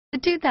The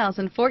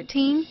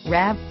 2014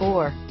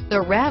 RAV4. The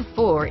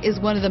RAV4 is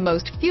one of the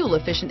most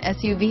fuel-efficient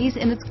SUVs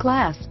in its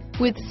class,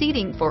 with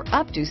seating for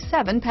up to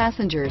 7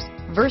 passengers.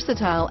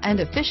 Versatile and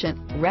efficient,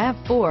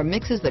 RAV4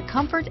 mixes the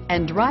comfort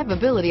and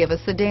drivability of a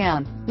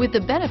sedan with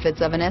the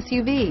benefits of an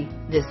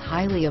SUV. This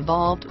highly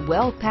evolved,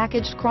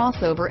 well-packaged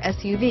crossover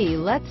SUV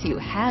lets you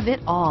have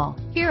it all.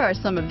 Here are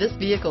some of this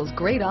vehicle's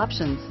great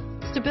options: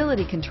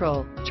 stability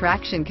control,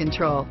 traction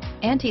control,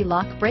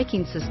 anti-lock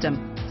braking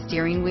system,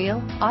 steering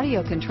wheel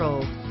audio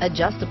controls,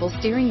 adjustable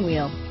steering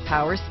wheel,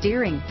 power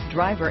steering,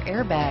 driver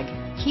airbag,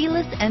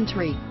 keyless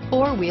entry,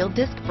 4-wheel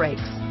disc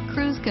brakes,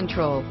 cruise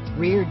control,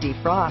 rear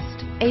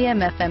defrost,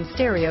 AM/FM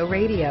stereo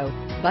radio,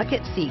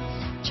 bucket seats,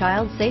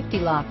 child safety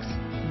locks,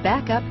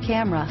 backup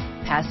camera,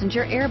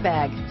 passenger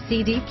airbag,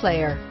 CD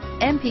player,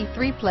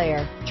 MP3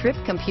 player, trip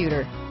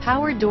computer,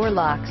 power door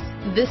locks.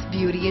 This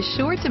beauty is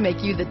sure to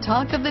make you the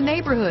talk of the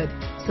neighborhood.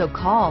 So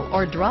call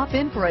or drop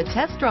in for a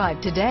test drive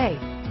today.